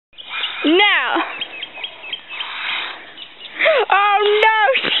Now. Oh no!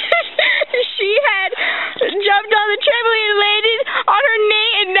 She had jumped on the trampoline and landed on her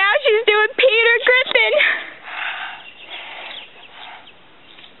knee, and now she's doing Peter Griffin.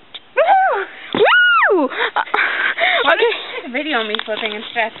 Woo! Woo! Okay. Take a video of me flipping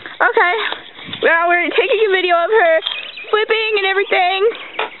instead. Okay. Well, we're taking a video of her flipping and everything,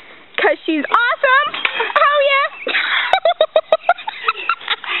 because she's awesome. Oh yeah!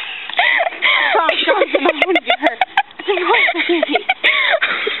 Oh, Jonathon, I want to get her.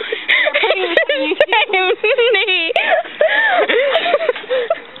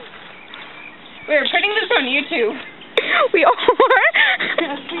 We're putting this on YouTube. We are?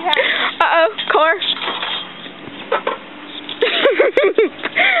 Yes, we have. Uh-oh, car.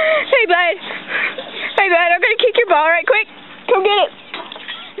 Hey, bud. Hey, bud, I'm going to kick your ball right quick. Go get it.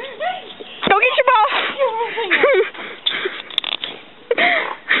 Go get your ball.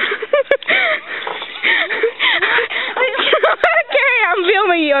 Okay, I'm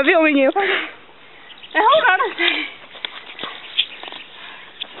filming you. I'm filming you. Now, hold on a second.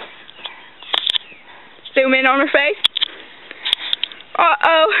 Zoom in on her face.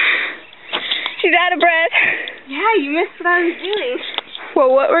 Uh-oh. She's out of breath. Yeah, you missed what I was doing.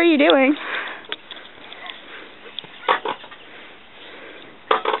 Well, what were you doing?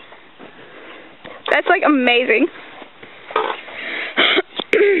 That's like amazing.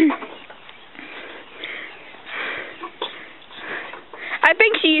 I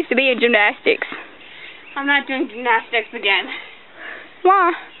think she used to be in gymnastics. I'm not doing gymnastics again.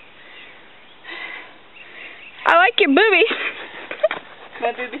 Why? I like your boobies.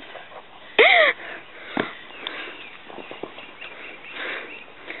 My boobies.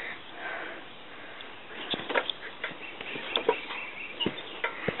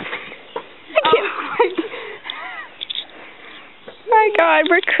 My God,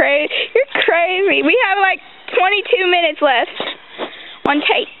 we're crazy. You're crazy. We have like 22 minutes left on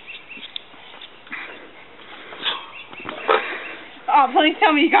tape. Oh, please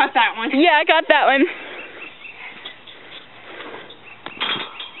tell me you got that one. Yeah, I got that one.